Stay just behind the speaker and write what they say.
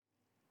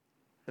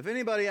If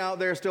anybody out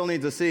there still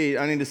needs a seat,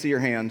 I need to see your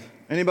hand.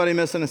 Anybody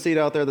missing a seat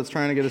out there that's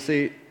trying to get a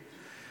seat?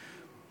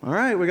 All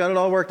right, we got it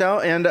all worked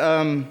out.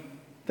 And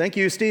thank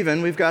you,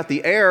 Stephen. We've got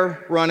the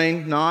air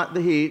running, not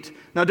the heat.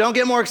 Now, don't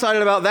get more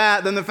excited about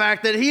that than the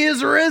fact that he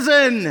is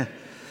risen.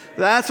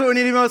 That's what we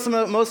need to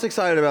be most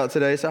excited about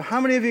today. So how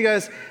many of you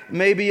guys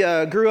maybe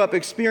grew up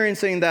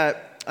experiencing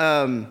that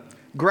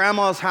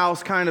grandma's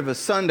house kind of a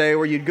Sunday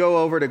where you'd go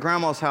over to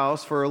grandma's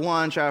house for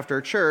lunch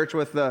after church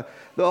with the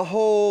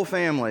whole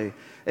family?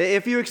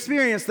 If you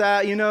experience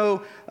that, you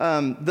know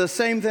the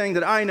same thing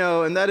that I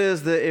know, and that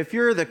is that if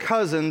you're the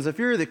cousins, if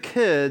you're the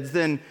kids,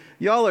 then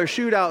y'all are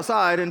shooed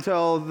outside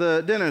until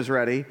the dinner's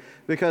ready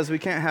because we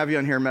can't have you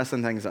in here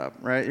messing things up,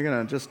 right? You're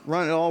going to just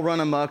run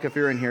amok if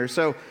you're in here.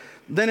 So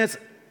then it's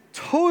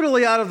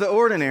totally out of the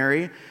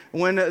ordinary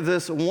when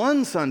this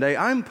one Sunday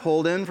I'm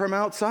pulled in from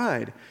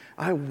outside.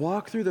 I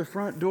walk through the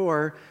front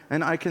door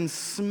and I can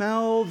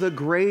smell the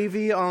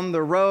gravy on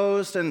the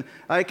roast, and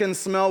I can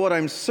smell what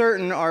I'm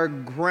certain are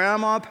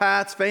Grandma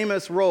Pat's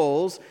famous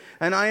rolls,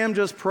 and I am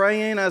just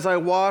praying as I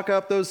walk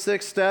up those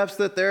 6 steps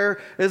that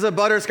there is a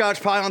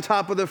butterscotch pie on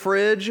top of the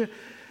fridge.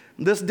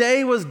 This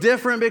day was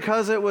different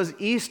because it was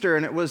Easter,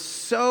 and it was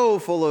so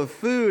full of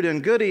food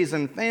and goodies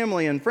and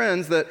family and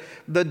friends that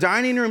the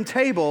dining room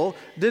table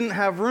didn't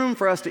have room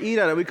for us to eat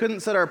at it. We couldn't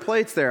set our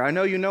plates there. I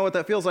know you know what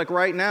that feels like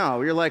right now.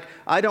 You're like,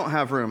 I don't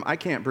have room. I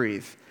can't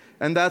breathe.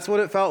 And that's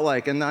what it felt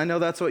like, and I know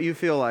that's what you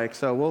feel like.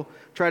 So we'll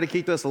try to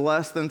keep this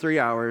less than 3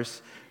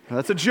 hours.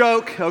 That's a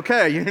joke.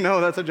 Okay, you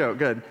know that's a joke.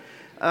 Good.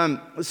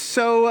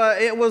 So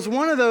it was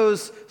one of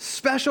those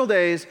special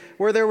days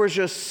where there was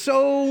just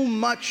so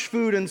much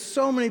food and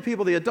so many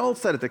people. The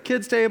adults sat at the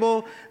kids'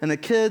 table, and the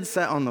kids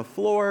sat on the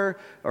floor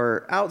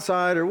or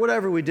outside or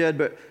whatever we did,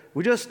 but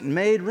we just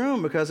made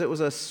room because it was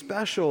a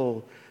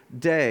special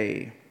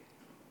day.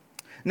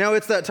 Now,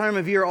 it's that time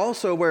of year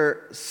also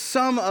where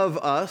some of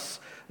us,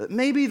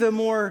 maybe the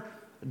more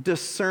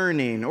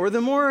discerning or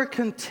the more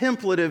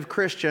contemplative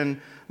Christian,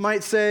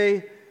 might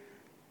say,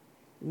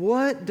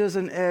 what does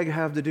an egg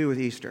have to do with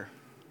Easter?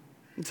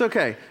 It's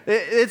okay.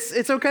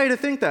 It's okay to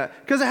think that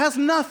because it has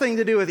nothing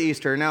to do with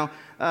Easter. Now,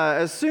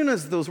 as soon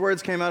as those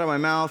words came out of my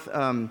mouth,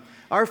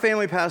 our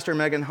family pastor,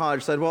 Megan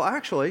Hodge, said, well,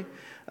 actually,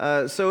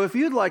 so if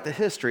you'd like the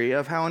history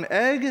of how an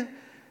egg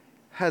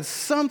had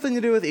something to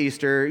do with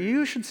Easter,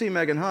 you should see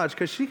Megan Hodge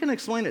because she can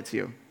explain it to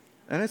you.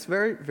 And it's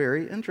very,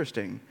 very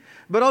interesting.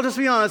 But I'll just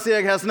be honest, the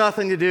egg has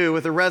nothing to do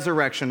with the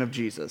resurrection of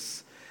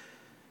Jesus.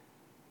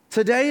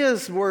 Today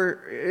is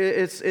where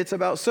it's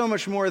about so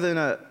much more than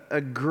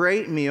a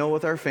great meal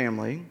with our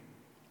family,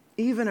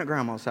 even at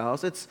Grandma's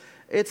house.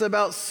 It's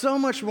about so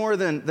much more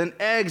than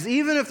eggs,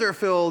 even if they're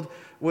filled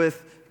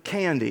with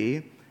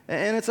candy.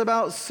 And it's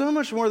about so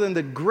much more than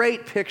the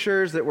great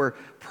pictures that we're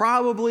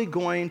probably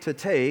going to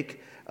take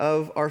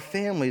of our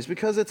families,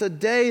 because it's a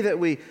day that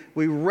we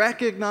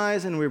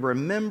recognize and we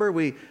remember,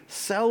 we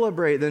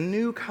celebrate the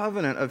new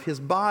covenant of his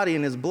body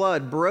and his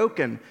blood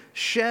broken,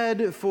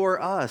 shed for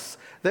us,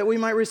 that we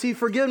might receive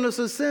forgiveness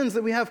of sins,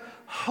 that we have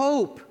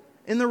hope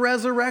in the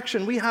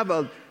resurrection. We have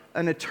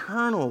an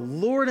eternal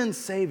Lord and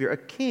Savior, a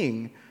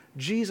King,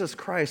 Jesus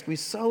Christ. We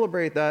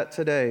celebrate that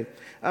today.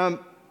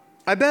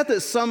 I bet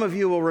that some of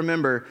you will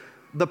remember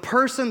the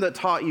person that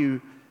taught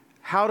you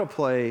how to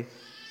play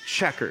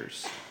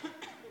checkers.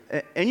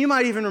 And you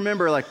might even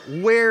remember like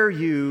where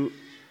you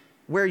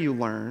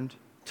learned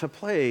to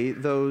play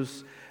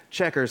those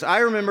checkers. I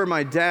remember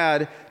my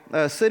dad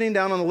sitting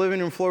down on the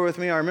living room floor with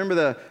me. I remember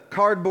the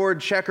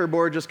cardboard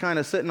checkerboard just kind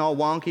of sitting all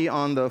wonky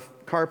on the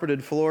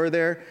carpeted floor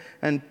there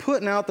and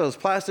putting out those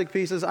plastic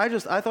pieces.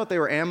 I thought they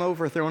were ammo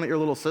for throwing at your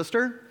little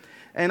sister.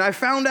 And I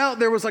found out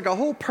there was like a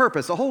whole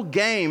purpose, a whole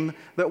game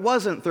that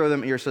wasn't throw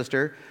them at your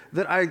sister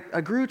that I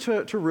grew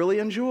to really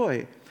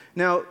enjoy.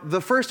 Now,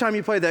 the first time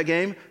you played that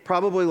game,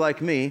 probably like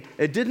me,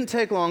 it didn't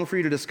take long for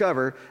you to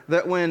discover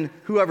that when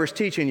whoever's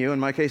teaching you, in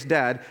my case,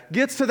 Dad,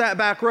 gets to that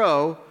back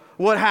row,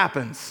 what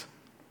happens?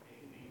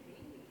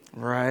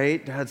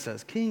 Right? Dad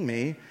says, "King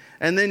me."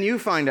 And then you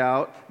find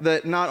out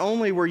that not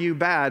only were you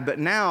bad, but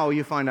now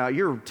you find out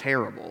you're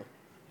terrible.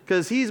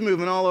 Because he's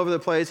moving all over the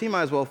place. He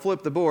might as well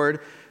flip the board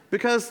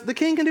because the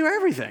king can do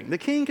everything. The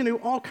king can do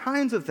all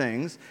kinds of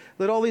things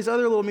that all these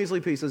other little measly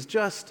pieces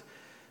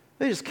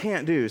they just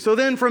can't do. So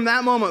then from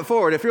that moment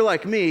forward, if you're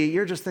like me,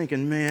 you're just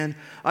thinking, man,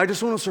 I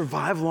just want to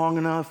survive long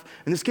enough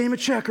in this game of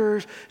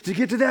checkers to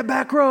get to that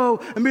back row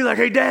and be like,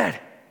 hey, Dad,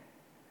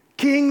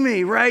 king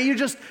me, right? You're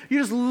just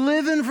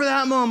living for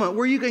that moment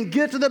where you can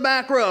get to the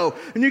back row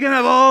and you can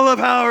have all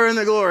the power and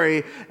the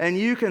glory and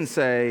you can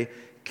say,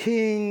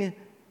 king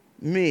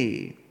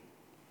me.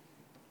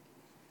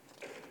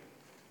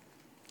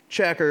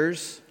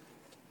 Checkers,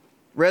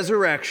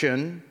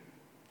 resurrection,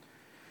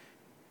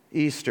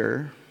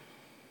 Easter.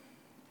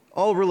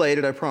 All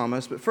related, I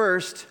promise. But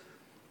first,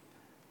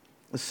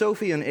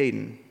 Sophie and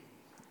Aiden,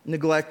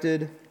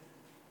 neglected,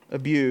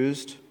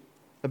 abused,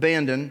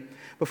 abandoned.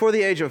 Before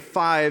the age of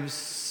 5,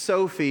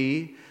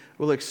 Sophie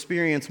will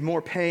experience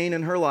more pain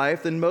in her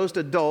life than most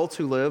adults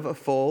who live a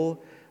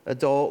full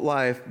adult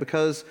life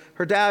because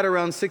her dad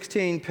around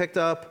 16 picked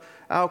up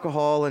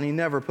alcohol, and he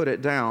never put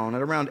it down.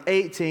 At around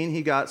 18,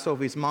 he got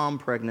Sophie's mom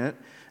pregnant.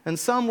 And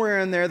somewhere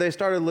in there, they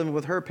started living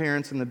with her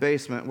parents in the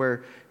basement,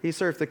 where he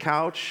surfed the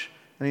couch,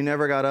 and he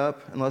never got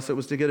up unless it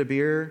was to get a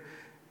beer.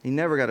 He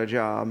never got a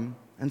job.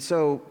 And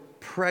so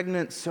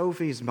pregnant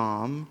Sophie's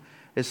mom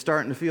is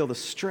starting to feel the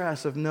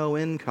stress of no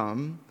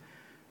income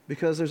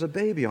because there's a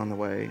baby on the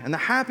way. And the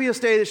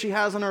happiest day that she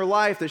has in her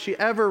life that she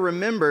ever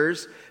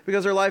remembers,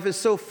 because her life is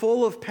so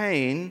full of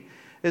pain,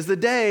 is the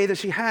day that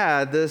she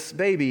had this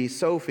baby,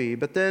 Sophie.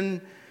 But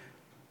then,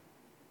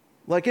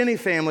 like any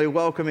family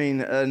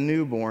welcoming a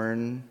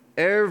newborn,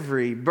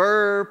 every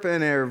burp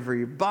and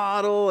every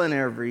bottle and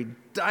every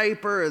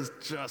diaper is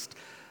just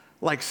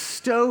like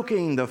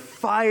stoking the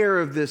fire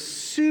of this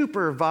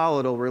super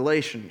volatile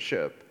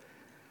relationship.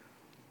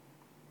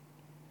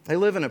 They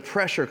live in a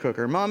pressure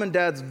cooker. Mom and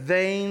dad's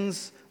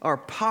veins are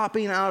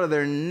popping out of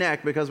their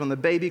neck because when the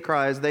baby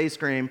cries, they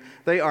scream,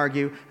 they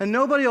argue, and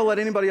nobody will let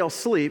anybody else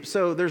sleep,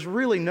 so there's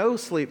really no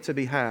sleep to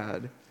be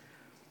had.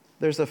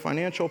 There's a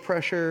financial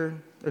pressure.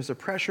 There's a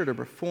pressure to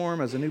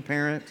perform as a new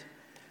parent.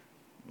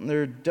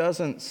 There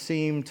doesn't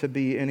seem to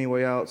be any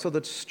way out. So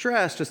the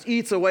stress just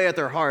eats away at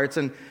their hearts,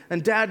 and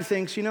dad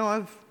thinks,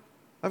 I've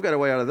got a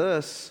way out of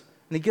this.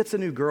 And he gets a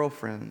new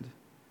girlfriend.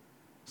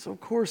 So of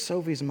course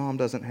Sophie's mom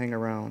doesn't hang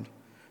around.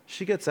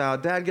 She gets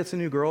out. Dad gets a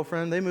new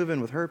girlfriend. They move in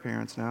with her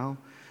parents now.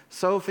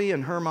 Sophie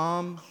and her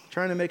mom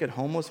trying to make it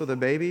homeless with a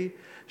baby.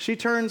 She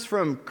turns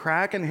from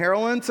crack and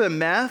heroin to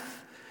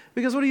meth.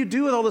 Because what do you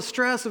do with all the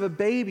stress of a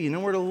baby?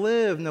 Nowhere to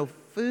live, no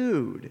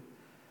food,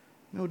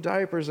 no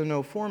diapers, and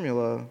no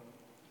formula.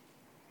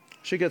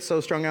 She gets so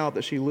strung out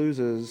that she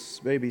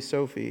loses baby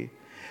Sophie.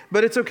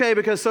 But it's okay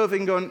because Sophie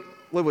can go and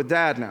live with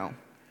dad now.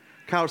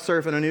 Couch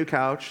surfing a new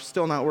couch,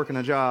 still not working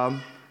a job,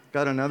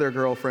 got another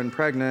girlfriend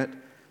pregnant.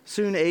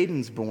 Soon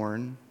Aiden's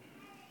born.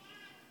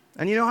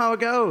 And you know how it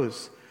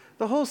goes.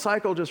 The whole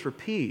cycle just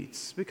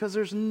repeats because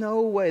there's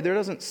no way, there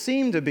doesn't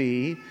seem to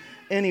be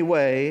any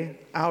way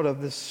out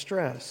of this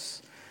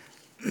stress.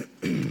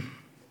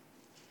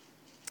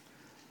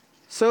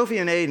 Sophie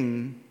and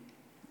Aiden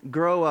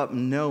grow up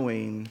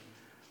knowing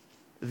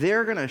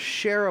they're going to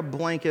share a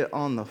blanket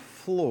on the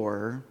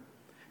floor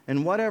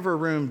in whatever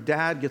room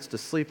dad gets to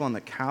sleep on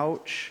the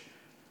couch,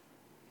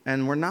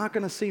 and we're not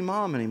going to see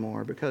mom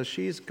anymore because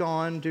she's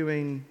gone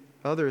doing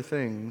other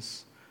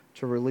things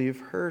to relieve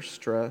her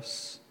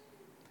stress.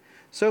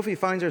 Sophie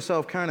finds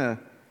herself kind of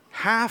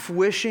half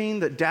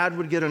wishing that dad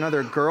would get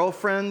another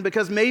girlfriend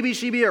because maybe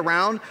she'd be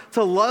around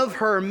to love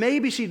her,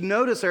 maybe she'd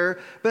notice her,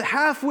 but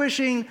half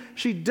wishing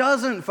she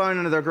doesn't find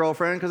another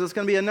girlfriend because it's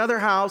going to be another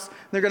house,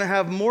 they're going to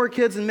have more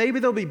kids, and maybe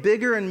they'll be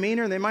bigger and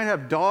meaner, and they might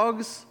have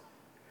dogs.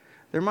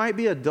 There might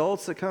be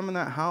adults that come in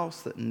that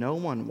house that no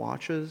one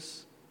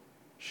watches.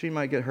 She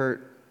might get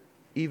hurt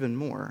even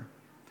more.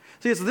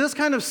 See, it's this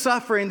kind of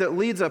suffering that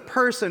leads a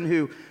person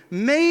who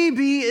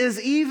maybe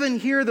is even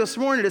here this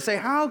morning to say,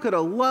 how could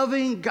a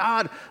loving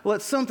God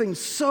let something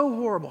so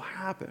horrible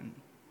happen?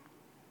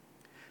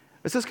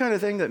 It's this kind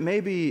of thing that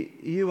maybe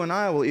you and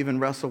I will even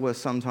wrestle with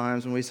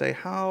sometimes when we say,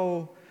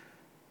 how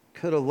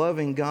could a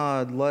loving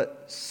God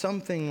let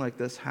something like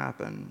this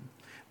happen?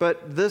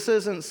 But this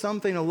isn't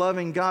something a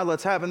loving God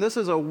lets happen. This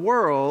is a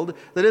world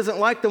that isn't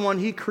like the one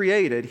he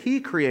created. He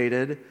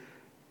created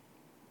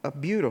a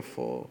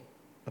beautiful,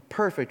 a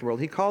perfect world.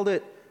 He called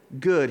it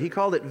good. He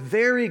called it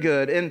very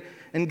good. And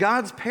in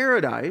God's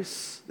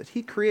paradise that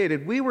he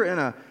created, we were in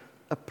a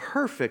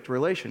perfect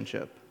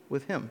relationship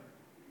with him.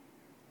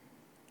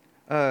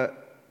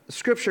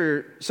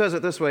 Scripture says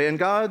it this way, and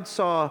God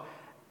saw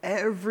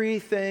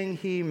everything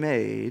he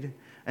made,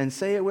 and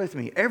say it with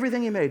me,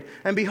 everything he made,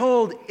 and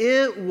behold,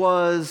 it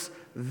was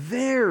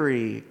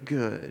very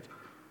good.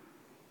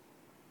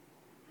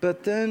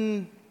 But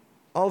then,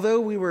 although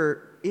we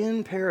were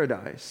in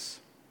paradise,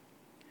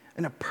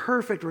 in a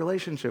perfect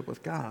relationship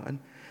with God,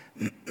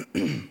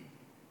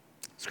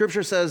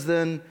 Scripture says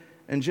then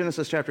in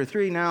Genesis chapter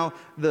 3, now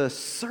the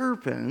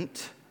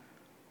serpent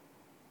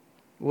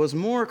was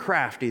more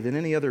crafty than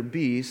any other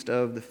beast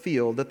of the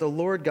field that the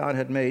Lord God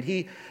had made.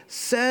 He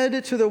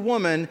said to the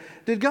woman,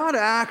 did God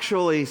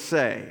actually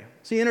say?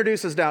 So he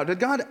introduces doubt. Did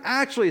God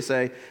actually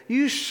say,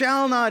 you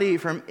shall not eat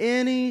from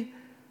any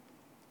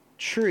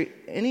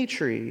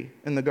tree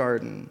in the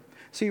garden?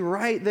 See,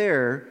 right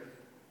there,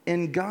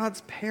 in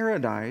God's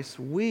paradise,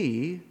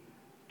 we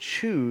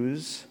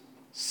choose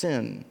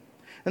sin.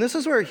 And this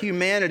is where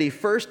humanity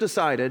first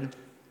decided,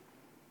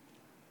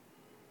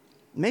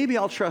 maybe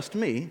I'll trust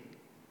me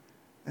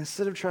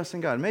instead of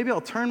trusting God. Maybe I'll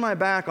turn my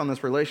back on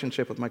this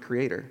relationship with my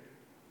Creator,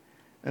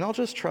 and I'll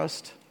just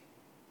trust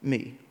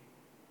me.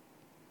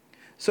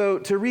 So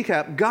to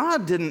recap,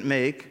 God didn't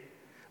make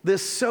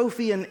this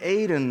Sophie and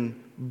Aiden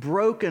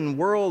broken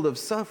world of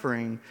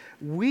suffering.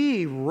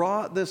 We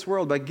wrought this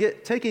world by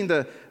taking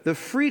the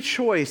free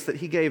choice that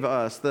he gave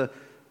us, the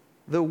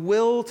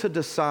will to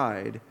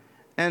decide,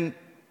 and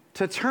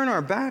to turn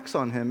our backs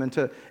on him and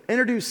to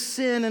introduce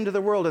sin into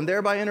the world and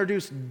thereby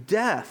introduce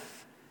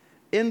death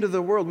into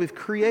the world. We've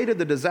created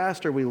the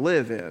disaster we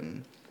live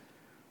in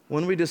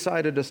when we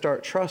decided to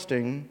start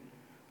trusting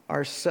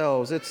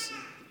ourselves. It's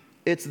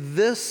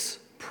this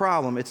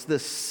problem, it's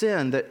this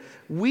sin that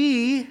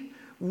we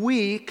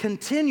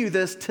continue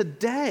this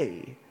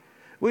today.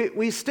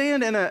 We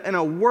stand in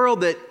a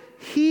world that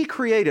he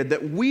created,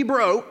 that we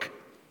broke,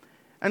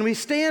 and we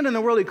stand in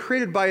the world he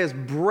created by his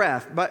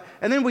breath.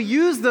 And then we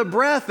use the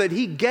breath that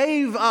he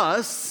gave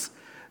us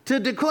to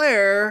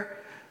declare,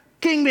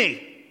 King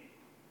me.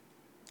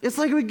 It's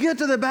like we get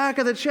to the back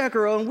of the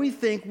checker and we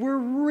think we're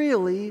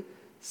really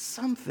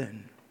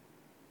something.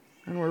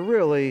 And we're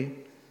really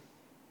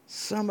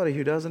somebody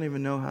who doesn't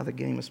even know how the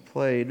game is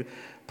played.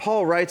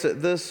 Paul writes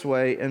it this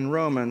way in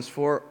Romans,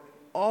 for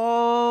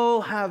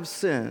all have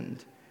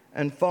sinned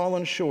and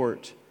fallen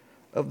short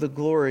of the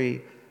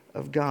glory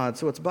of God.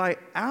 So it's by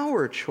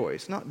our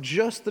choice, not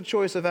just the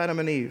choice of Adam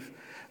and Eve,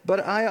 but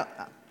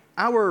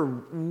our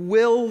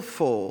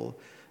willful,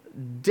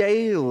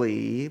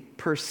 daily,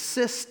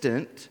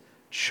 persistent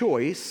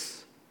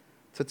choice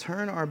to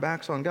turn our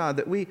backs on God,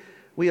 that we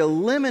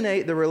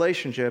eliminate the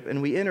relationship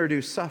and we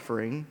introduce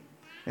suffering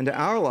into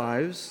our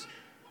lives,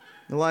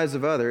 the lives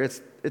of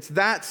others. It's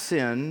that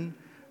sin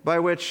by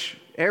which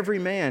every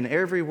man,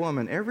 every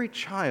woman, every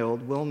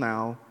child will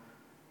now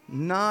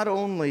not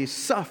only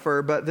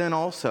suffer, but then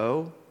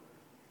also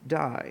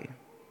die.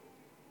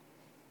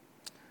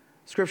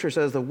 Scripture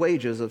says the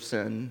wages of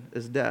sin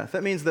is death.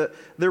 That means that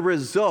the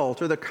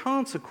result or the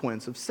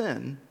consequence of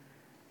sin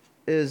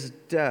is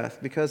death,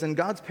 because in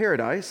God's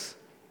paradise,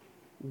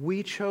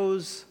 we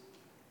chose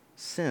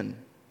sin.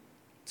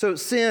 So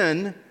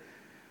sin,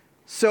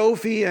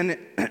 Sophie and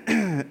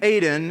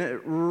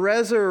Aiden,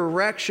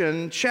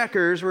 resurrection,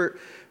 checkers, we're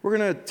going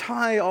to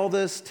tie all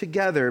this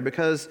together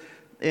because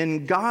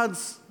in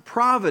God's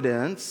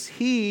providence,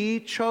 he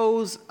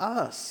chose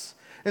us.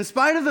 In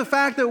spite of the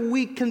fact that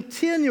we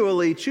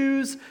continually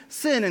choose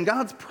sin, in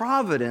God's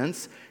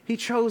providence, he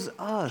chose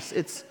us.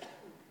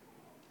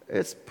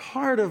 It's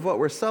part of what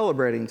we're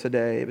celebrating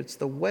today. It's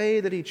the way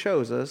that he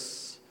chose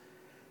us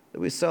that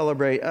we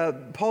celebrate.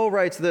 Paul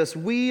writes this,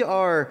 we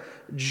are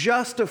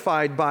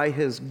justified by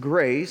his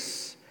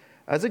grace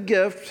as a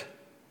gift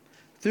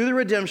through the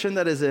redemption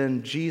that is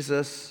in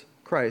Jesus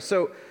Christ.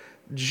 So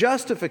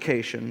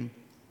justification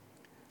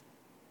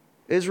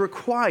is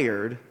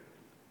required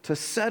to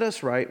set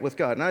us right with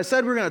God. And I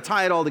said we're going to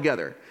tie it all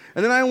together.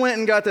 And then I went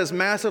and got this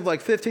massive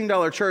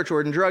 $15 church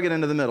word and drug it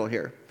into the middle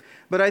here.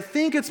 But I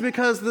think it's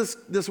because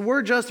this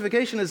word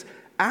justification is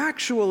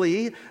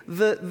actually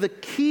the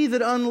key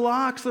that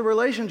unlocks the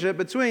relationship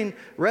between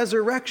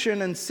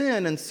resurrection and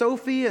sin, and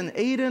Sophie and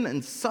Aiden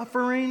and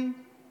suffering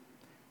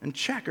and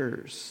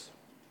checkers.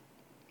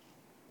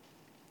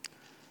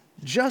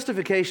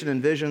 Justification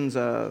envisions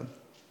a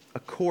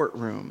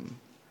courtroom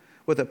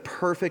with a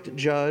perfect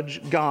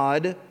judge,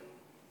 God,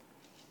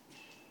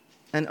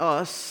 and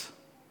us,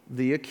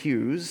 the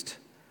accused.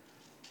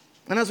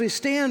 And as we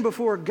stand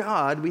before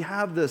God, we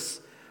have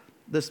this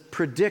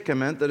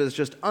predicament that is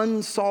just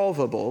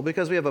unsolvable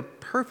because we have a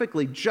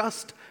perfectly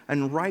just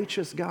and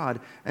righteous God,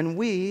 and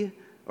we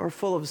are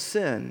full of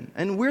sin.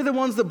 And we're the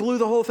ones that blew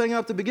the whole thing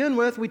up to begin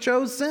with. We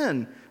chose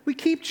sin. We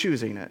keep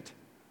choosing it.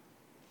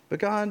 But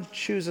God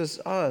chooses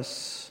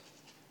us.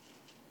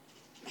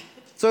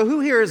 So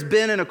who here has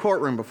been in a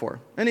courtroom before?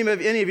 Any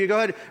of you, go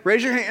ahead.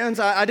 Raise your hands.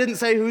 I didn't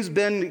say who's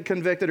been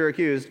convicted or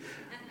accused.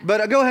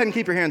 But go ahead and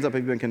keep your hands up if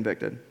you've been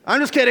convicted. I'm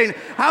just kidding.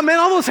 Oh, man,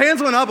 all those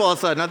hands went up all of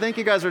a sudden. I think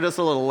you guys are just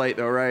a little late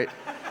though, right?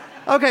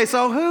 Okay,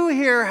 so who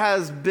here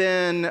has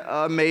been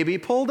maybe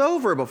pulled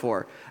over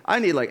before? I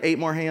need 8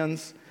 more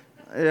hands.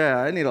 Yeah,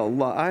 I need a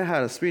lot. I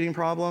had a speeding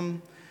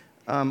problem.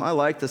 I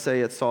like to say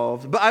it's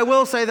solved. But I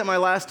will say that my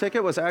last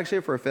ticket was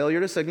actually for a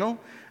failure to signal.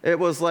 It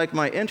was like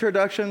my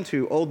introduction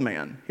to old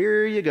man.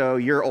 Here you go,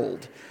 you're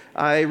old.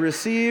 I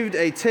received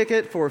a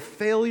ticket for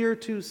failure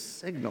to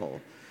signal.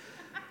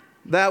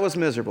 That was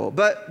miserable.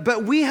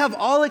 But we have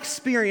all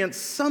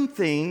experienced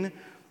something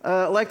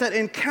like that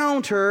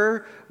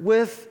encounter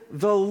with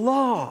the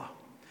law,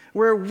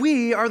 where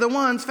we are the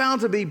ones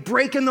found to be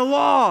breaking the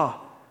law.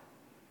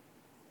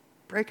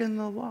 Breaking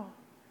the law.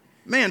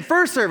 Man,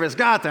 first service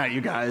got that,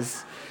 you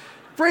guys.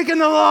 Breaking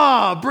the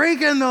law,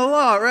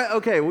 right?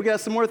 Okay, we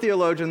got some more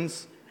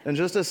theologians in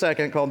just a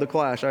second called The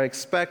Clash. I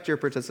expect your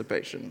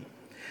participation.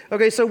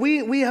 Okay, so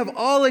we have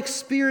all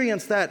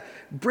experienced that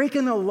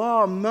breaking the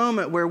law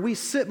moment where we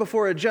sit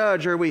before a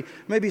judge, or we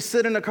maybe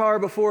sit in a car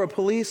before a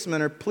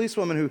policeman or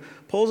policewoman who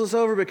pulls us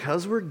over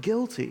because we're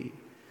guilty.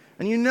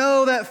 And you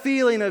know that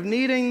feeling of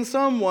needing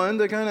someone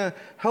to kind of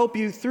help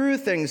you through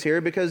things here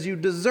because you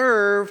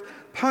deserve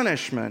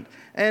punishment.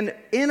 And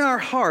in our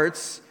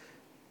hearts,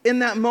 in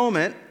that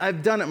moment,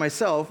 I've done it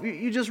myself,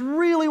 you just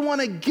really want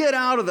to get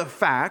out of the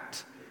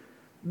fact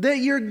that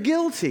you're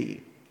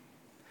guilty.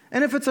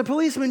 And if it's a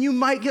policeman, you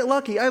might get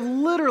lucky. I've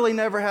literally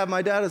never had,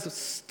 my dad is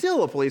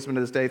still a policeman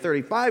to this day,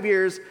 35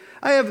 years.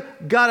 I have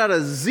got out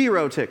of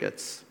 0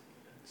 tickets.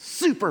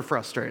 Super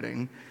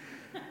frustrating.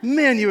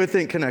 Man, you would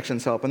think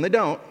connections help, and they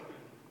don't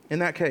in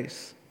that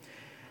case.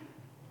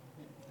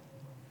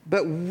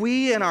 But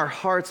we in our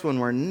hearts, when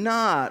we're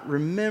not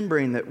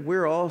remembering that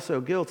we're also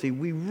guilty,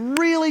 we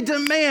really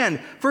demand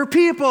for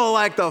people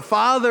like the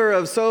father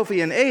of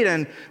Sophie and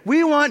Aiden,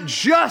 we want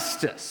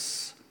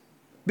justice.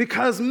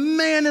 Because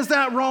man, is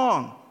that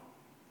wrong.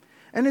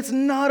 And it's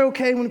not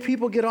okay when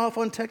people get off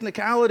on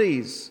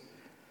technicalities.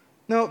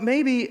 Now,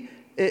 maybe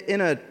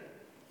in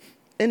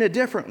a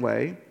different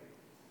way,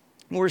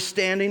 we're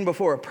standing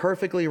before a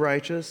perfectly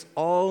righteous,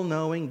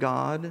 all-knowing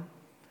God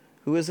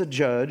who is a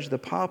judge. The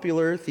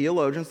popular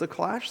theologians, the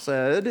Clash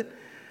said,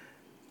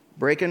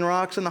 breaking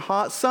rocks in the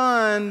hot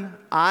sun,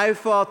 I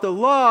fought the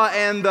law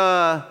and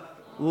the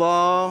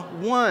law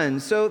won.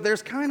 So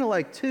there's kind of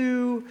like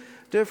two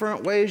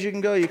different ways you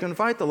can go. You can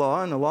fight the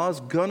law and the law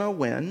is gonna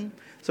win.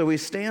 So we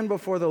stand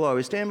before the law,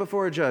 we stand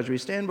before a judge, we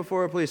stand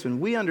before a policeman.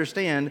 We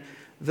understand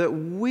that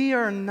we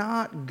are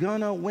not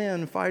gonna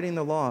win fighting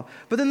the law.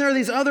 But then there are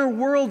these other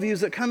worldviews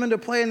that come into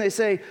play and they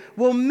say,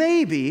 well,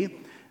 maybe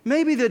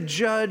the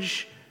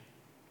judge,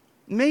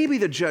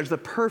 the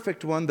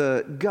perfect one,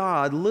 the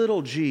God,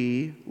 little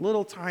g,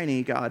 little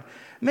tiny God,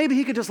 maybe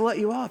he could just let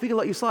you off. He could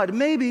let you slide.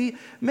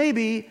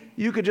 Maybe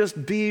you could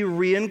just be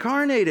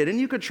reincarnated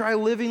and you could try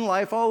living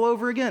life all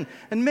over again.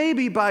 And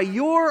maybe by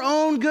your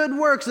own good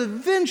works,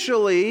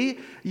 eventually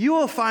you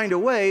will find a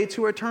way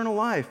to eternal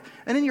life.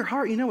 And in your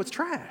heart, you know it's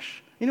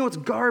trash. You know it's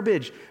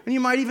garbage. And you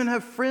might even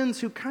have friends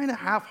who kind of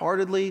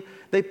half-heartedly,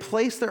 they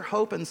place their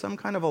hope in some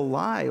kind of a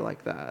lie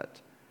like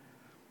that.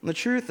 And the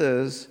truth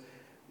is,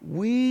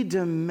 we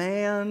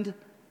demand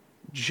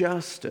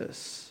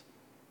justice.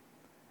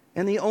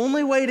 And the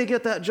only way to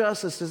get that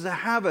justice is to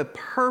have a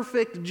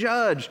perfect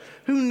judge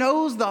who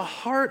knows the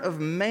heart of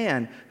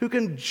man, who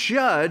can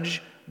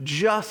judge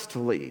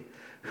justly,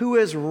 who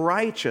is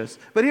righteous.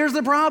 But here's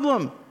the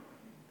problem.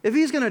 If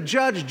he's going to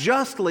judge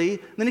justly,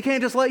 then he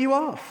can't just let you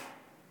off.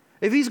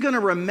 If he's going to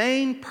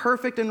remain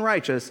perfect and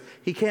righteous,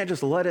 he can't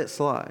just let it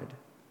slide.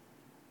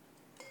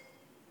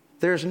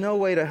 There's no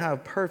way to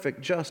have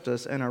perfect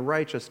justice and a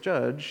righteous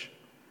judge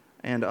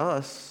and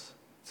us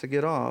to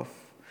get off.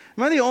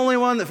 Am I the only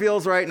one that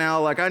feels right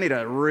now like I need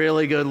a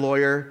really good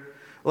lawyer?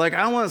 Like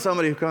I want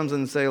somebody who comes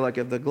in and say, like,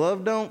 if the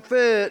glove don't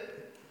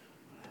fit,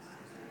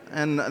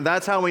 and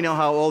that's how we know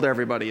how old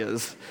everybody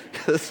is.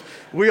 Because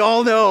we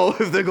all know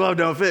if the glove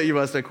don't fit, you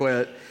must have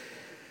quit.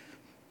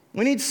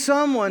 We need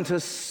someone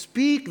to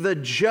speak the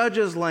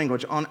judge's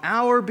language on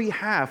our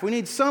behalf. We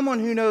need someone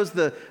who knows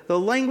the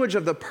language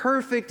of the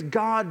perfect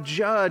God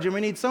judge. And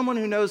we need someone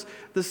who knows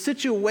the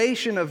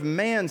situation of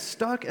man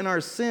stuck in our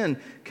sin,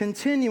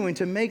 continuing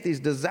to make these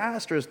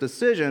disastrous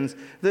decisions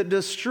that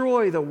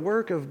destroy the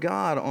work of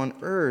God on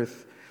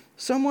earth.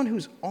 Someone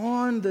who's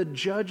on the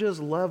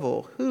judge's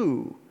level,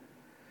 who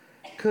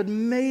could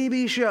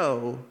maybe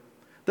show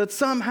that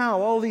somehow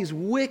all these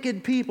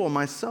wicked people,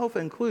 myself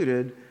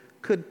included,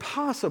 could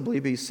possibly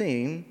be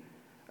seen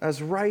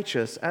as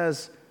righteous,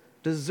 as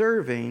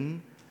deserving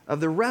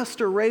of the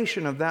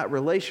restoration of that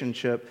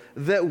relationship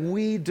that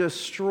we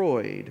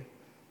destroyed.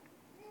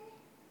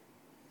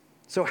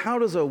 So how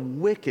does a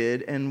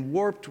wicked and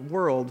warped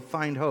world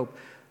find hope?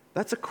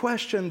 That's a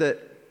question that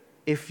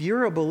if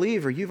you're a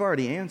believer, you've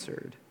already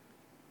answered.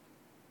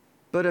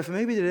 But if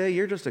maybe today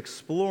you're just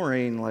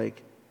exploring,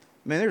 like,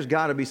 man, there's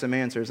got to be some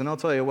answers. And I'll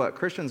tell you what,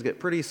 Christians get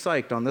pretty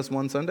psyched on this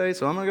one Sunday,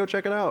 so I'm going to go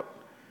check it out.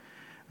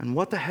 And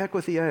what the heck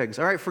with the eggs?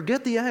 All right,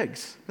 forget the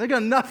eggs. They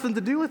got nothing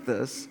to do with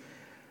this.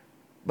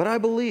 But I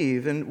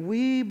believe, and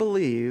we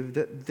believe,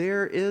 that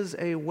there is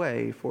a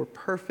way for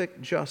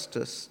perfect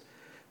justice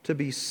to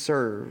be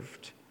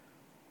served.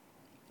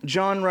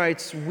 John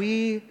writes,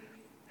 we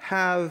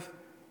have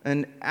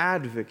an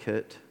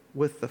advocate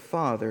with the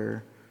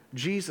Father,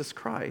 Jesus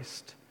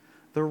Christ,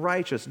 the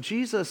righteous.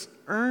 Jesus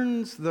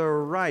earns the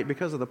right,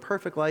 because of the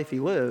perfect life he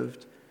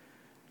lived,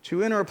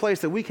 to enter a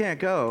place that we can't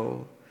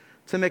go,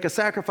 to make a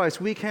sacrifice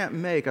we can't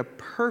make, a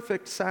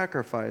perfect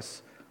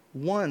sacrifice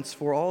once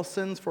for all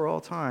sins for all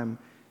time.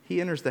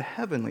 He enters the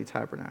heavenly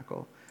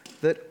tabernacle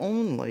that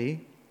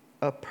only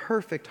a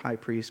perfect high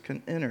priest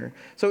can enter.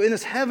 So in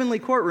this heavenly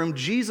courtroom,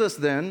 Jesus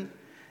then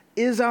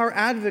is our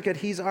advocate.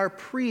 He's our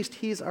priest.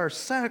 He's our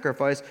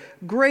sacrifice.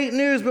 Great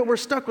news, but we're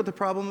stuck with the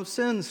problem of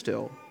sin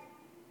still.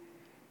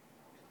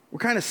 We're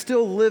kind of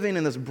still living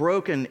in this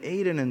broken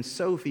Aiden and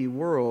Sophie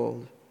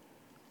world.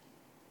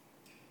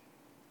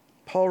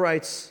 Paul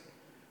writes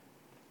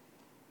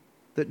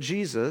that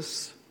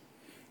Jesus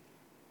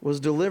was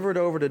delivered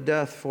over to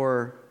death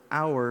for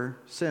our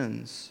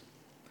sins.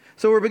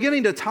 So we're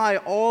beginning to tie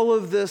all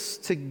of this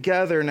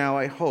together now,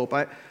 I hope.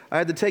 I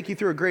had to take you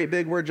through a great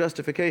big word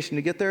justification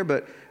to get there,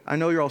 but I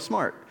know you're all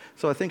smart,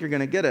 so I think you're going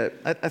to get it.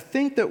 I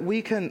think that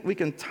we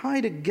can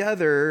tie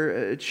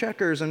together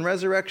checkers and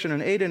resurrection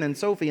and Aiden and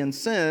Sophie and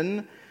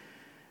sin,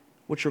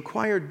 which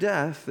required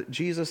death, that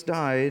Jesus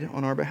died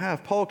on our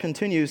behalf. Paul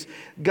continues,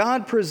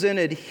 God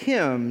presented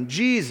him,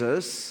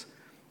 Jesus,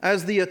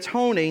 as the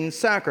atoning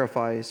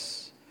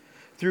sacrifice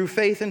through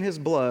faith in his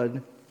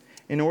blood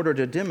in order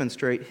to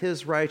demonstrate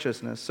his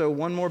righteousness. So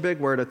one more big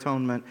word,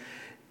 atonement.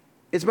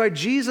 It's by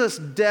Jesus'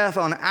 death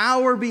on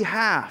our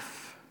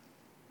behalf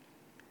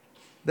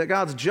that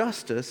God's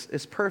justice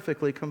is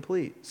perfectly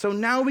complete. So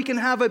now we can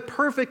have a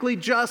perfectly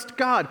just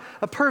God,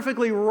 a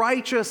perfectly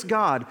righteous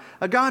God,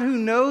 a God who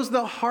knows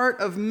the heart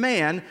of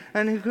man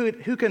and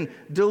who can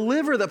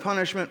deliver the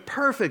punishment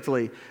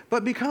perfectly.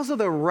 But because of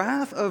the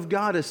wrath of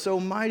God is so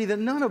mighty that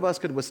none of us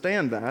could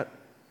withstand that,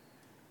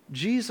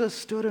 Jesus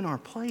stood in our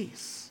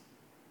place.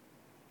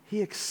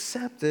 He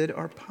accepted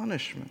our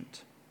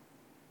punishment.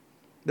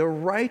 The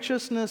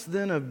righteousness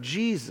then of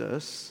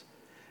Jesus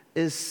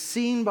is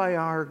seen by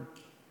our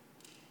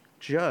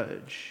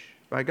judge,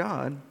 by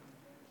God,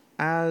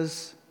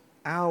 as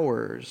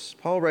ours.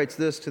 Paul writes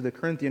this to the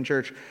Corinthian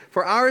church: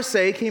 "For our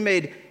sake he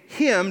made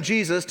him,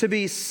 Jesus, to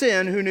be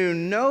sin who knew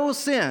no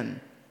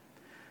sin,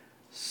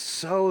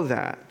 so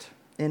that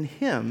in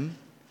him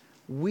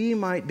we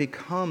might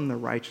become the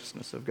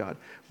righteousness of God."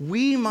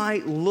 We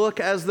might look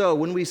as though,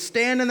 when we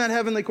stand in that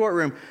heavenly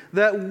courtroom,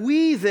 that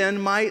we then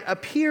might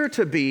appear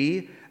to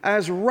be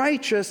as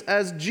righteous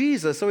as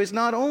Jesus. So he's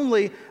not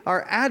only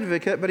our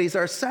advocate, but he's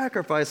our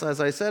sacrifice,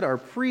 as I said, our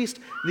priest,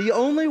 the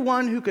only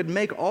one who could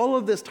make all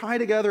of this tie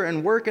together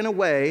and work in a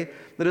way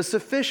that is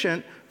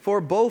sufficient for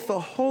both the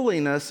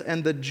holiness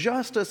and the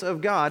justice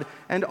of God,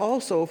 and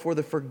also for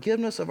the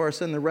forgiveness of our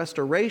sin, the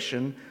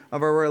restoration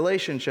of our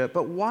relationship.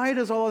 But why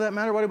does all of that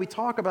matter? Why do we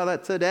talk about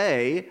that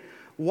today?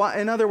 Why,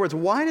 in other words,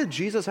 why did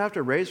Jesus have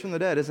to raise from the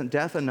dead? Isn't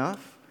death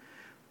enough?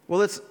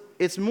 Well,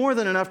 it's more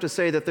than enough to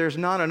say that there's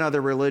not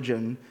another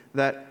religion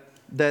that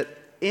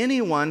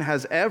anyone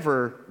has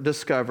ever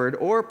discovered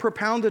or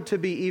propounded to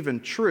be even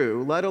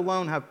true, let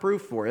alone have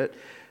proof for it,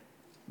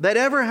 that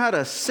ever had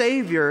a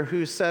Savior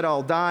who said,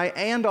 "I'll die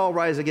and I'll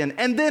rise again,"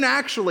 and then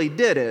actually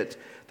did it.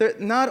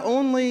 Not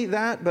only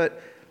that,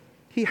 but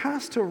he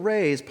has to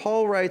raise.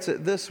 Paul writes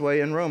it this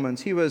way in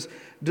Romans: he was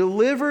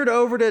delivered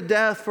over to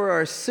death for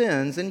our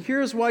sins. And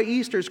here's why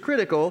Easter's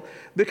critical: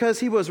 because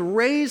he was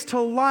raised to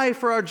life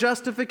for our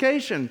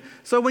justification.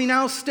 So we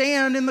now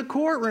stand in the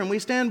courtroom. We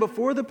stand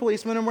before the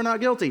policeman and we're not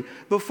guilty.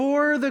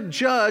 Before the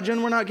judge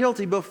and we're not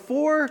guilty.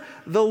 Before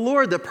the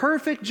Lord, the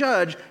perfect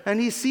judge, and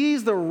he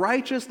sees the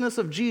righteousness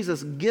of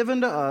Jesus given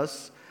to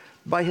us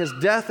by his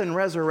death and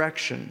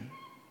resurrection.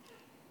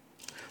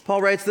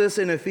 Paul writes this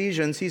in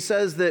Ephesians. He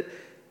says that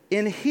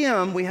in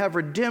him we have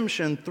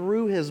redemption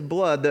through his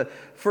blood, the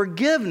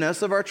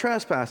forgiveness of our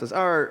trespasses,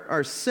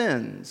 our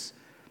sins.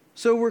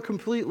 So we're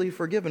completely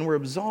forgiven. We're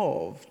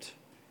absolved.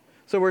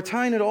 So we're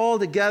tying it all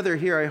together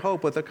here, I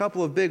hope, with a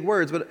couple of big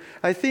words. But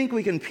I think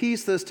we can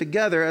piece this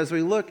together as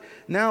we look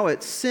now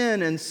at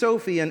Sin and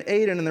Sophie and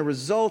Aiden and the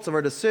results of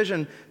our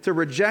decision to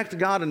reject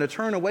God and to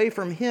turn away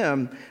from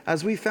him,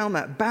 as we found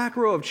that back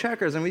row of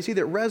checkers. And we see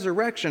that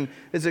resurrection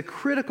is a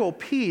critical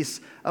piece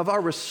of our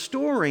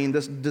restoring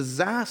this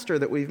disaster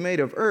that we've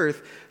made of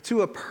earth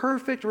to a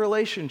perfect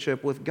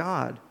relationship with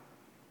God.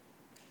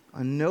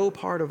 On no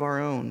part of our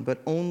own,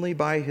 but only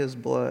by his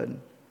blood.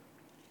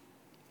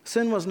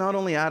 Sin was not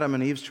only Adam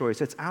and Eve's choice,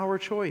 it's our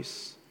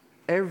choice.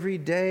 Every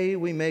day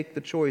we make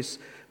the choice.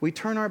 We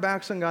turn our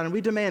backs on God and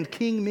we demand,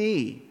 "King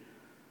me."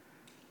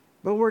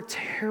 But we're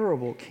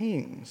terrible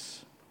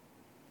kings.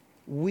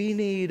 We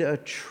need a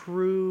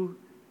true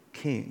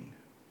king.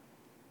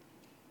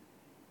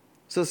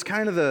 So it's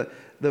kind of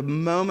the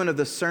moment of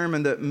the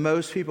sermon that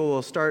most people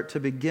will start to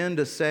begin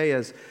to say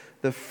as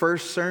the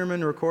first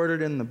sermon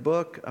recorded in the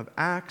book of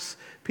Acts.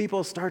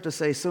 People start to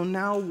say, "So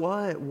now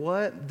what?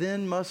 What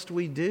then must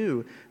we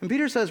do?" And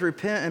Peter says,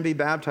 "Repent and be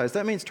baptized."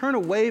 That means turn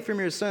away from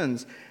your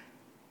sins.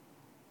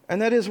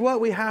 And that is what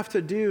we have to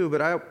do.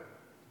 But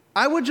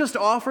I would just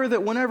offer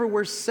that whenever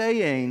we're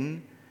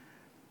saying,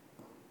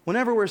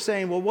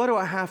 "Well, what do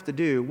I have to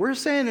do?" We're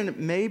saying it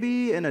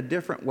maybe in a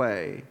different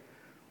way,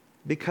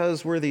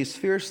 because we're these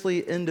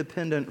fiercely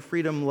independent,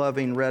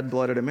 freedom-loving,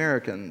 red-blooded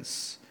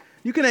Americans.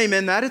 You can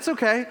amen that. It's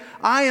okay.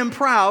 I am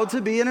proud to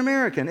be an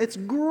American. It's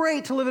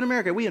great to live in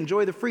America. We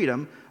enjoy the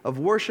freedom of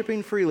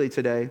worshiping freely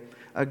today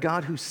a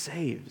God who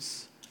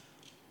saves.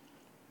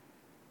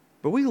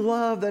 But we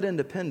love that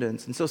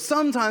independence. And so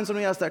sometimes when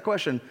we ask that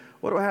question,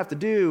 what do I have to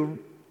do?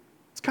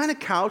 It's kind of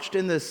couched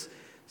in this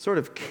sort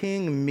of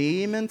king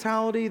me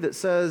mentality that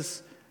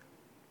says,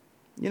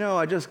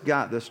 I just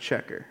got this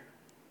checker.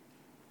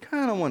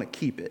 Kind of want to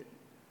keep it.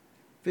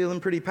 Feeling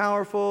pretty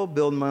powerful,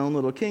 building my own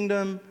little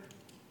kingdom.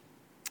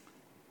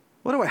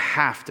 What do I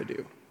have to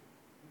do?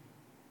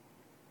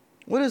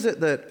 What is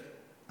it that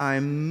I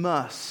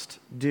must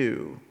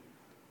do?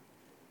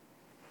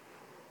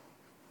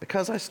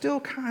 Because I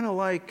still kind of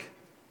like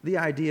the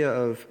idea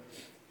of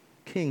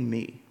King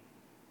me.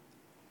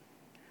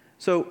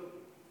 So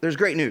there's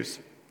great news,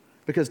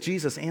 because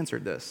Jesus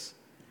answered this.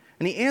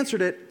 And he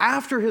answered it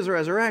after his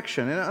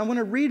resurrection. And I want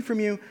to read from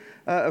you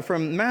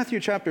from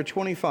Matthew chapter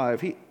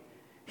 25.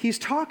 He's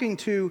talking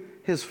to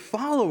his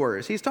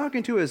followers. He's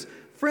talking to his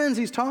friends.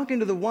 He's talking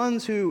to the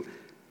ones who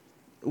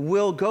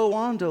will go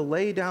on to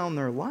lay down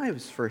their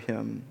lives for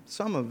him,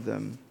 some of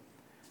them.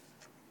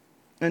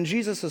 And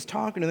Jesus is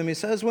talking to them. He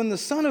says, "When the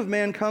Son of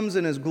Man comes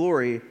in his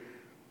glory,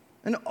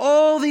 and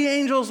all the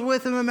angels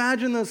with him.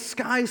 Imagine the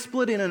sky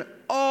splitting and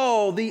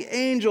all the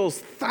angels,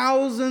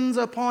 thousands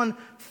upon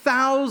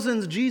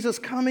thousands, Jesus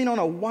coming on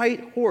a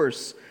white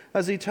horse,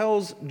 as he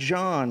tells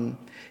John.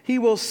 He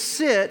will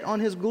sit on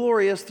his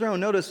glorious throne.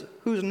 Notice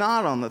who's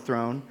not on the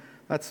throne.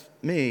 That's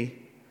me.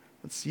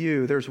 That's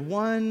you. There's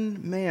one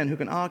man who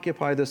can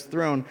occupy this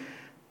throne.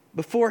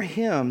 Before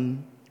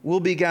him will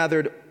be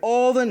gathered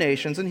all the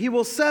nations, and he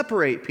will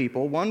separate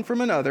people one from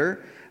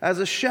another, as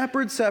a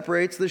shepherd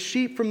separates the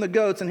sheep from the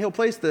goats, and he'll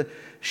place the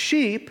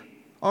sheep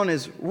on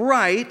his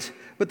right,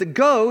 but the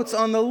goats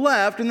on the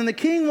left. And then the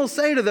king will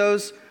say to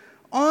those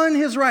on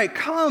his right,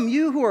 "Come,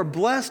 you who are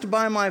blessed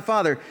by my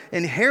Father,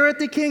 inherit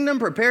the kingdom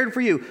prepared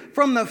for you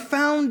from the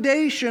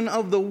foundation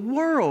of the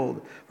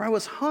world. For I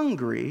was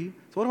hungry."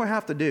 So what do I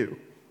have to do?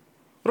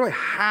 What do I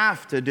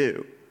have to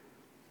do?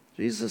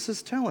 Jesus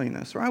is telling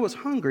us. "For I was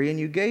hungry and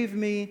you gave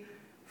me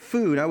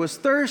food. I was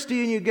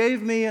thirsty and you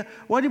gave me,"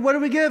 what did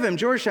we give him,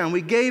 Georgetown?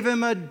 We gave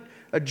him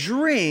a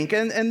drink.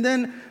 And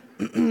then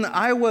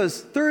 "I was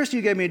thirsty,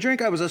 you gave me a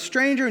drink. I was a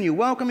stranger and you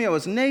welcomed me. I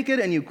was naked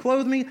and you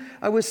clothed me.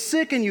 I was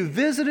sick and you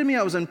visited me.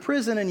 I was in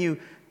prison and you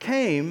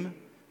came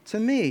to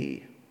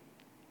me."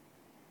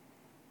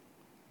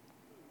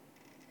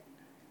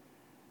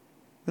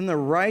 Then the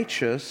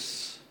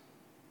righteous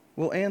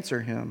will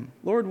answer him,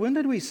 "Lord, when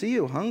did we see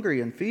you hungry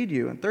and feed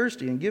you, and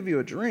thirsty and give you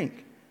a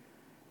drink?"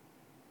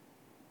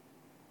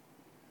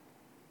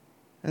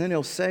 And then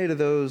he'll say to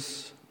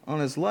those on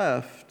his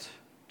left,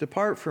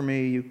 "Depart from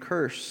me, you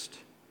cursed,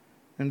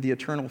 into the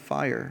eternal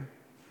fire.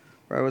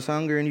 For I was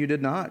hungry and you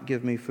did not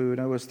give me food.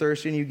 I was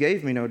thirsty and you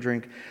gave me no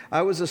drink.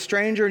 I was a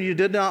stranger and you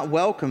did not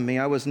welcome me.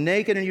 I was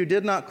naked and you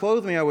did not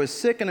clothe me. I was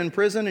sick and in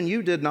prison and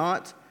you did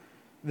not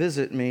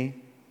visit me."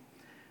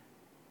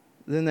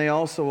 Then they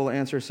also will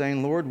answer,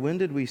 saying, "Lord, when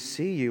did we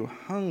see you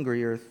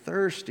hungry or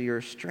thirsty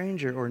or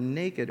stranger or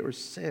naked or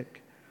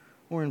sick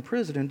or in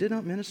prison and did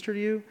not minister to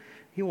you?"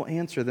 He will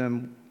answer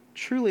them,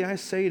 "Truly I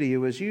say to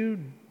you, as you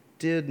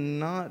did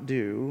not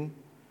do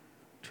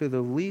to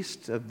the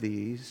least of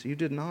these, you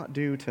did not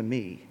do to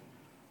me."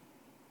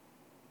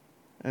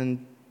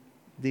 And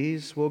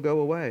these will go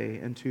away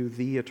into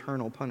the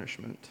eternal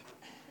punishment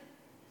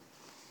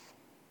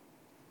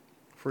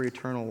for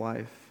eternal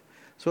life.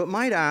 So it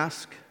might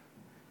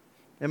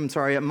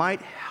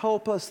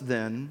help us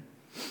then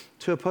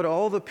to put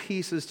all the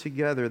pieces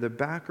together, the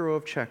back row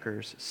of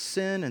checkers,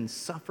 sin and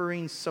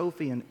suffering,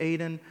 Sophie and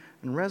Aiden,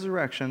 and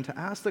resurrection, to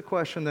ask the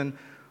question then,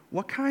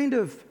 what kind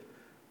of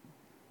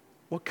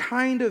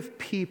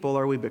people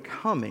are we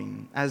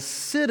becoming as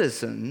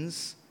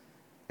citizens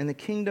in the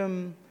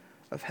kingdom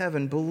of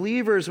heaven?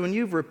 Believers, when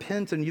you've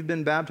repented and you've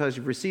been baptized,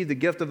 you've received the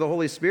gift of the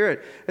Holy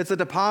Spirit. It's a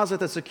deposit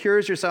that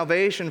secures your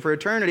salvation for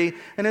eternity,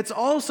 and it's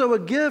also a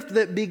gift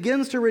that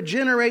begins to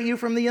regenerate you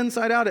from the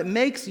inside out. It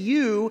makes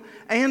you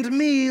and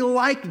me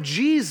like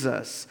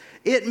Jesus.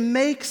 It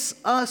makes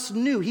us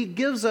new. He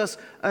gives us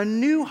a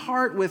new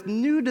heart with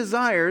new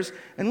desires,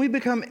 and we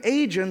become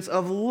agents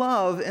of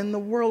love in the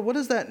world. What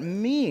does that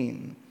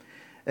mean?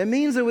 It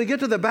means that we get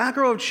to the back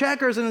row of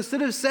checkers, and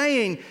instead of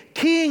saying,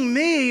 "King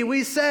me,"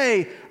 we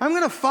say, "I'm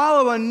going to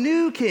follow a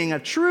new king, a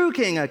true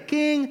king, a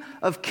king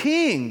of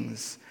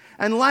kings.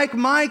 And like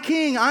my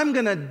king, I'm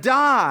going to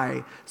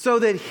die so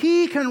that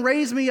he can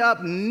raise me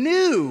up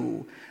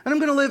new. And I'm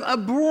going to live a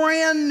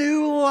brand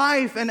new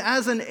life. And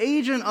as an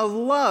agent of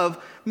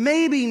love,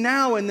 maybe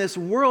now in this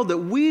world that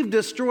we've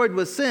destroyed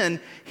with sin,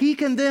 he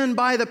can then,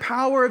 by the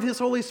power of his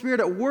Holy Spirit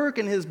at work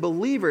in his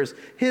believers,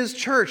 his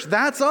church,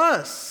 that's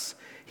us.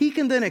 He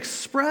can then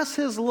express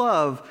his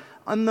love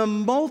on the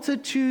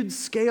multitude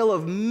scale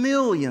of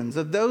millions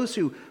of those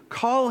who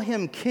call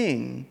him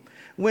king,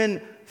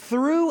 when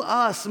through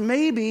us,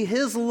 maybe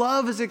his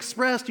love is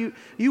expressed.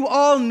 You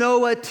all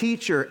know a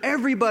teacher.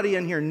 Everybody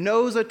in here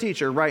knows a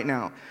teacher right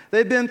now.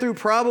 They've been through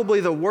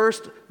probably the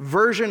worst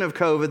version of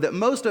COVID that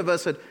most of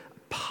us had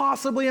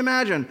possibly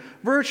imagined.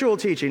 Virtual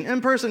teaching,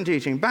 in-person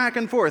teaching, back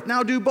and forth.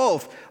 Now do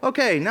both.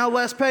 Okay, now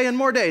less pay and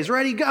more days.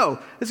 Ready, go.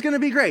 It's going to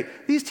be great.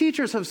 These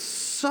teachers have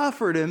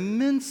suffered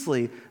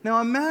immensely.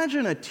 Now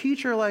imagine a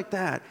teacher like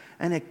that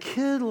and a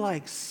kid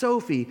like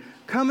Sophie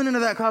coming into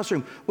that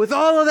classroom with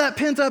all of that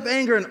pent-up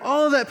anger and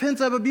all of that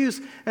pent-up abuse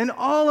and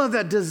all of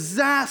that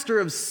disaster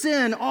of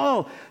sin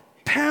all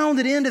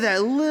pounded into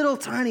that little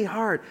tiny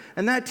heart.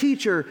 And that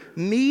teacher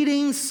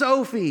meeting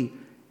Sophie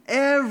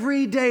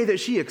every day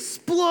that she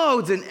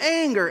explodes in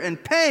anger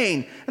and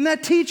pain. And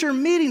that teacher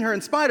meeting her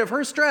in spite of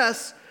her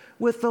stress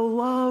with the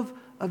love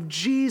of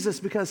Jesus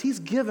because he's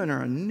given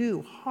her a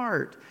new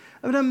heart.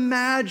 I would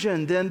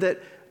imagine then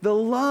that the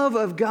love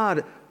of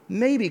God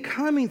may be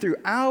coming through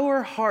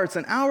our hearts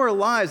and our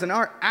lives and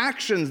our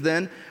actions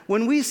then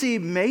when we see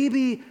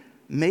maybe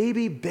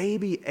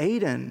baby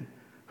Aiden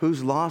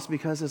who's lost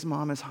because his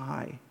mom is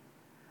high.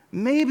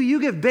 Maybe you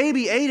give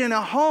baby Aiden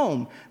a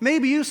home.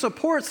 Maybe you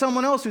support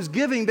someone else who's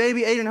giving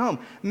baby Aiden a home.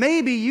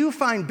 Maybe you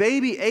find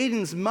baby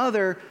Aiden's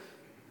mother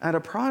at a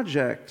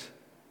project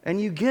and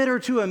you get her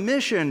to a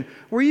mission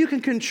where you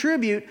can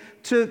contribute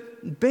to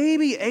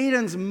baby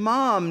Aiden's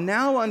mom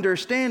now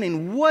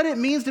understanding what it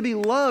means to be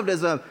loved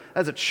as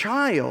a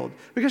child,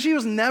 because she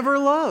was never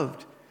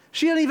loved.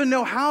 She didn't even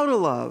know how to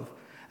love.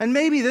 And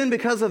maybe then,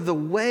 because of the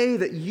way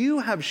that you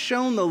have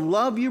shown the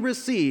love you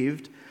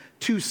received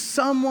to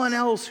someone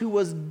else who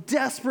was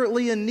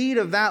desperately in need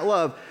of that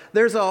love,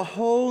 there's a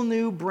whole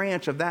new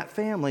branch of that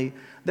family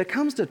that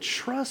comes to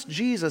trust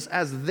Jesus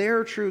as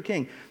their true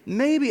king.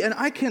 Maybe, and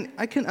I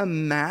can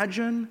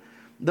imagine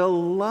the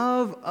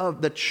love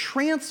of the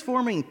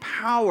transforming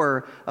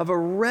power of a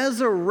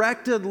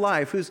resurrected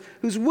life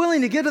who's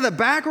willing to get to the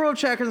back row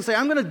checkers and say,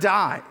 I'm going to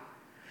die,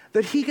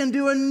 that he can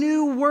do a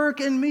new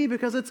work in me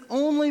because it's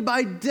only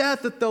by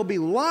death that there'll be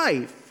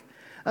life.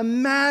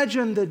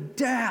 Imagine the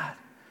dad,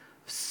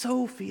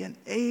 Sophie and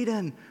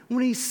Aiden,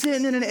 when he's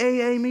sitting in an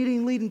AA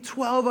meeting leading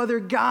 12 other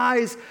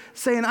guys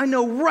saying, I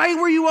know right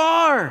where you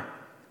are.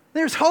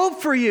 There's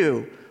hope for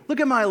you.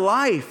 Look at my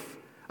life.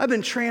 I've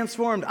been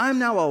transformed. I'm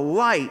now a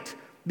light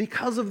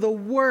because of the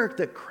work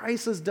that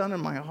Christ has done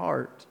in my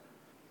heart.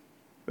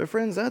 But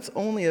friends, that's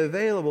only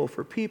available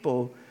for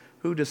people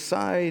who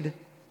decide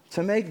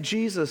to make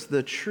Jesus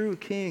the true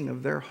king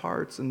of their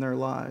hearts and their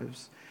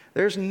lives.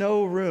 There's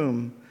no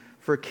room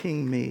for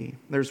King Me.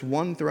 There's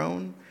one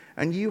throne,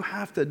 and you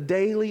have to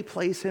daily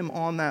place him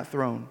on that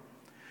throne.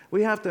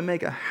 We have to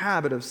make a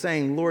habit of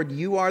saying, Lord,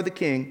 you are the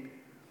king.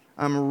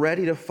 I'm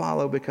ready to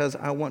follow because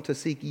I want to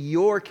seek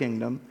your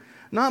kingdom,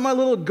 not my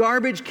little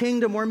garbage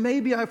kingdom where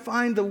maybe I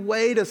find the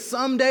way to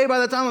someday, by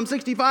the time I'm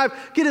 65,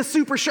 get a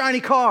super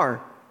shiny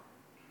car.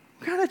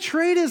 What kind of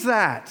trait is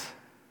that?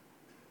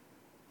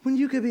 When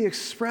you could be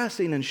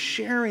expressing and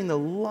sharing the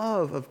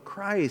love of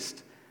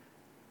Christ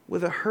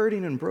with a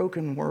hurting and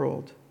broken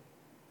world.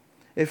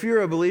 If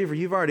you're a believer,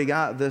 you've already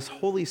got this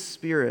Holy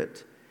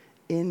Spirit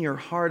in your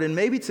heart. And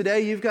maybe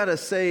today you've got to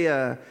say,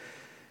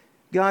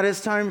 God,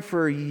 it's time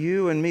for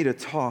you and me to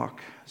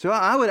talk. So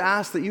I would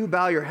ask that you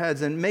bow your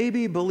heads. And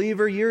maybe,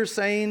 believer, you're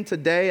saying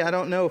today, I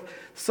don't know,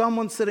 if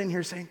someone's sitting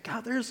here saying,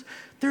 God,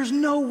 there's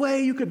no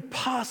way you could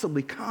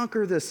possibly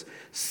conquer this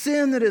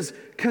sin that has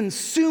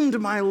consumed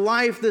my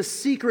life, this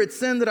secret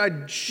sin that I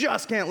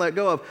just can't let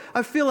go of.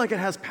 I feel like it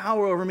has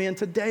power over me. And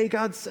today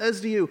God says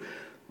to you,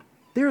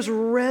 there's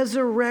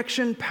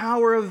resurrection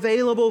power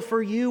available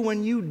for you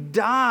when you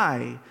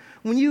die.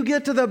 When you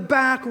get to the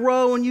back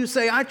row and you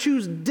say, I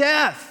choose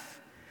death.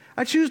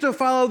 I choose to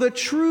follow the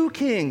true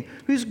king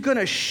who's going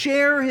to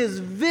share his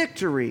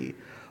victory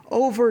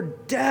over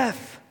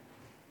death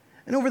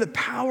and over the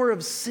power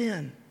of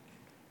sin.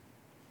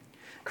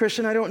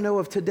 Christian, I don't know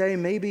if today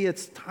maybe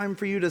it's time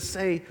for you to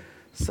say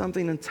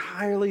something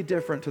entirely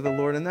different to the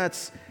Lord, and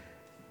that's,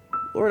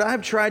 Lord,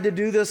 I've tried to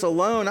do this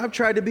alone. I've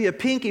tried to be a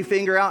pinky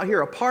finger out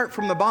here apart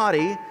from the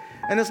body,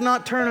 and it's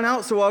not turning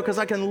out so well because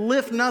I can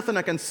lift nothing,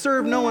 I can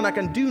serve no one, I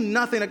can do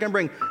nothing, I can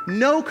bring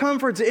no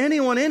comfort to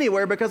anyone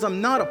anywhere because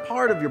I'm not a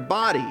part of your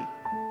body.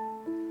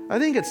 I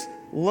think it's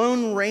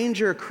Lone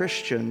Ranger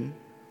Christian.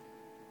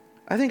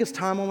 I think it's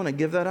time I want to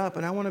give that up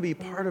and I want to be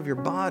part of your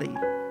body.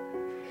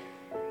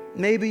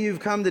 Maybe you've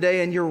come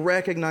today and you're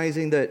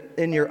recognizing that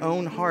in your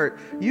own heart,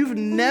 you've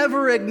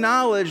never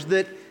acknowledged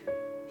that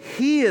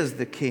he is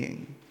the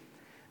king.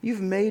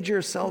 You've made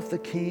yourself the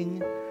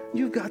king.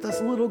 You've got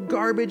this little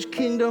garbage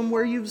kingdom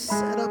where you've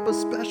set up a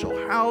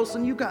special house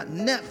and you've got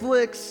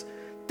Netflix.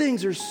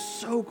 Things are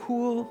so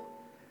cool.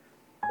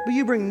 But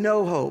you bring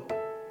no hope.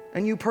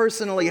 And you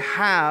personally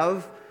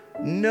have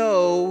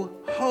no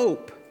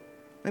hope.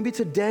 Maybe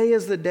today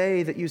is the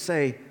day that you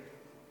say,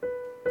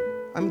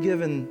 I'm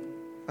giving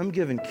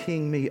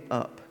King Me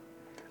up.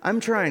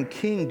 I'm trying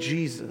King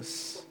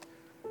Jesus.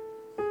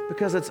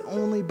 Because it's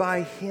only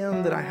by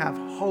him that I have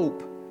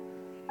hope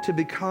to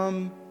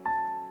become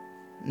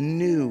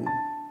new,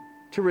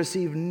 to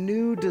receive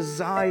new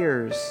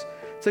desires,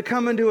 to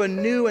come into a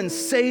new and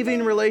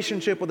saving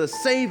relationship with a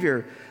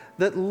Savior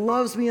that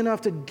loves me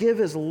enough to give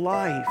his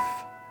life,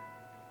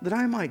 that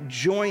I might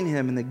join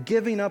him in the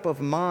giving up of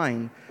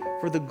mine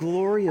for the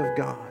glory of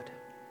God.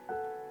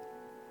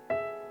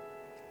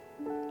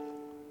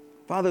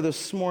 Father,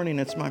 this morning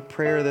it's my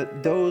prayer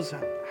that those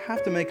who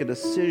have to make a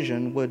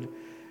decision would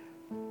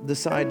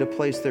decide to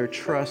place their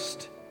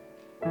trust,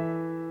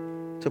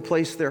 to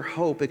place their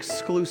hope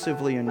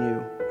exclusively in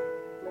you,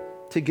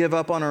 to give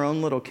up on our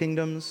own little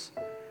kingdoms,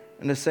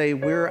 and to say,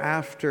 we're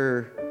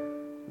after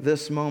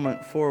this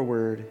moment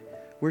forward.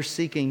 We're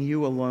seeking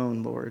you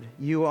alone, Lord.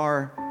 You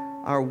are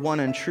our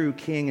one and true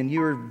King, and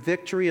your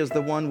victory is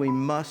the one we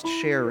must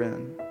share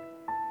in,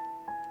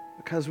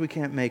 because we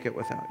can't make it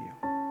without you.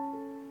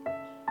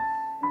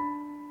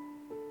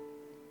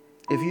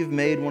 If you've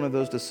made one of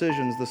those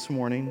decisions this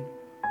morning,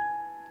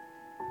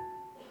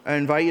 I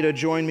invite you to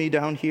join me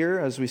down here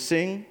as we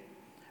sing,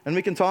 and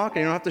we can talk, and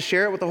you don't have to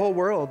share it with the whole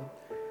world.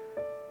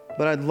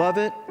 But I'd love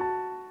it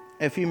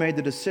if you made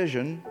the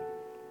decision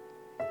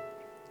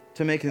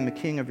to make him the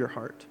king of your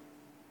heart.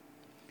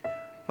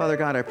 Father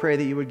God, I pray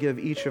that you would give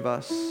each of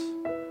us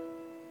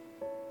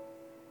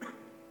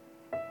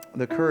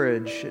the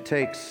courage it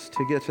takes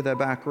to get to that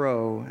back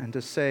row and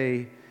to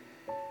say,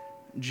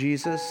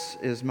 Jesus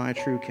is my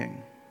true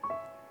King.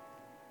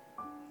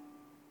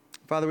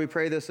 Father, we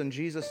pray this in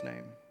Jesus'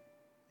 name.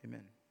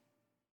 Amen.